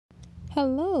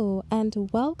Hello, and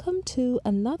welcome to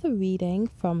another reading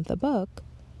from the book,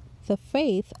 The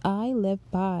Faith I Live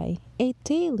By, a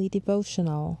daily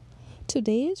devotional.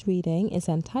 Today's reading is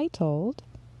entitled,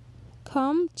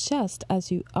 Come Just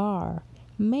As You Are,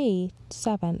 May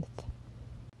 7th.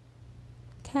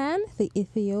 Can the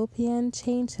Ethiopian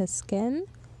change his skin,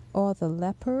 or the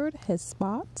leopard his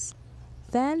spots?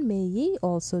 Then may ye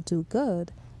also do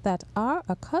good, that are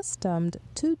accustomed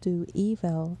to do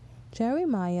evil.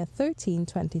 Jeremiah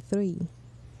 13:23.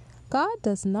 God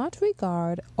does not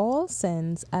regard all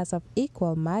sins as of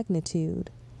equal magnitude.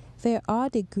 There are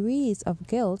degrees of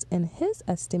guilt in His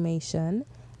estimation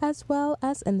as well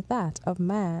as in that of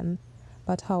man.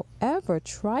 But however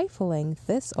trifling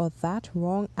this or that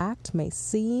wrong act may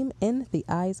seem in the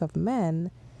eyes of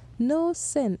men, no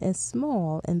sin is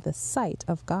small in the sight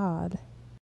of God.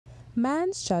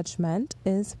 Man's judgment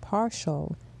is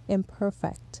partial,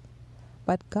 imperfect,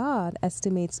 but God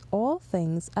estimates all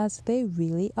things as they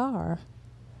really are.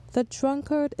 The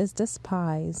drunkard is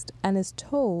despised and is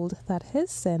told that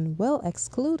his sin will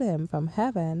exclude him from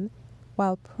heaven,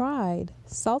 while pride,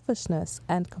 selfishness,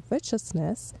 and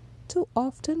covetousness too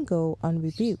often go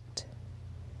unrebuked.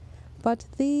 But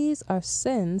these are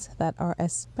sins that are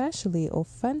especially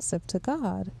offensive to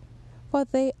God, for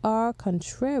they are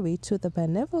contrary to the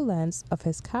benevolence of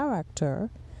His character,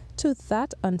 to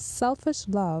that unselfish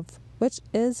love which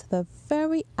is the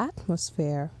very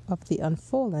atmosphere of the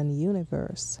unfallen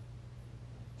universe.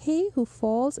 He who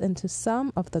falls into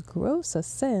some of the grosser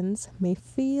sins may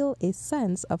feel a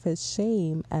sense of his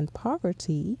shame and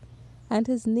poverty and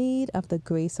his need of the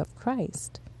grace of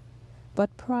Christ.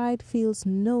 But pride feels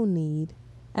no need,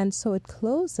 and so it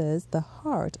closes the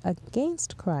heart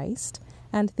against Christ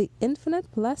and the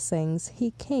infinite blessings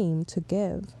He came to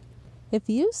give. If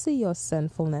you see your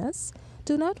sinfulness,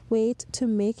 do not wait to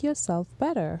make yourself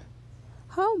better.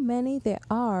 How many there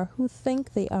are who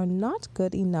think they are not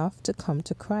good enough to come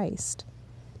to Christ.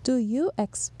 Do you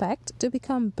expect to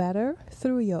become better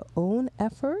through your own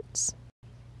efforts?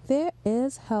 There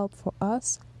is help for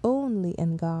us only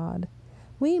in God.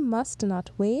 We must not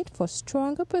wait for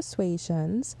stronger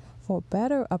persuasions, for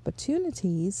better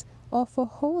opportunities, or for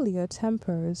holier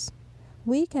tempers.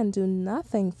 We can do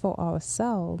nothing for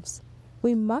ourselves.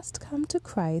 We must come to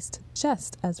Christ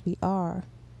just as we are.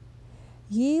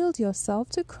 Yield yourself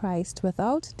to Christ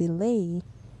without delay.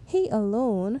 He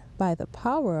alone, by the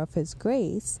power of His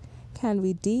grace, can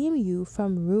redeem you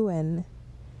from ruin.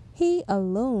 He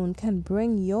alone can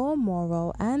bring your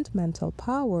moral and mental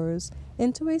powers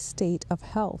into a state of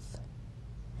health.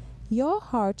 Your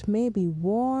heart may be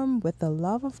warm with the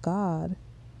love of God,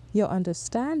 your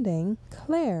understanding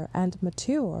clear and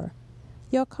mature,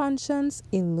 your conscience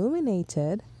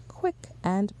illuminated, quick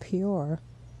and pure,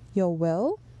 your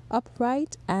will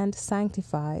upright and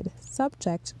sanctified,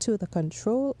 subject to the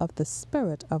control of the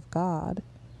Spirit of God.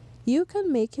 You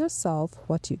can make yourself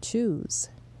what you choose.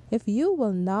 If you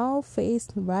will now face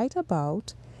right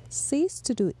about, cease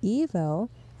to do evil,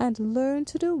 and learn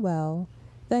to do well,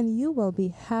 then you will be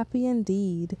happy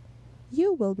indeed.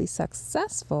 You will be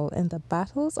successful in the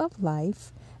battles of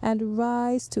life and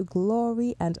rise to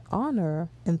glory and honor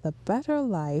in the better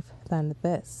life than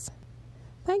this.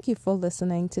 Thank you for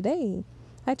listening today.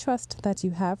 I trust that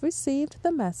you have received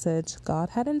the message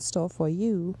God had in store for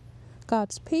you.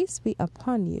 God's peace be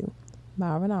upon you.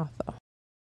 Maranatha.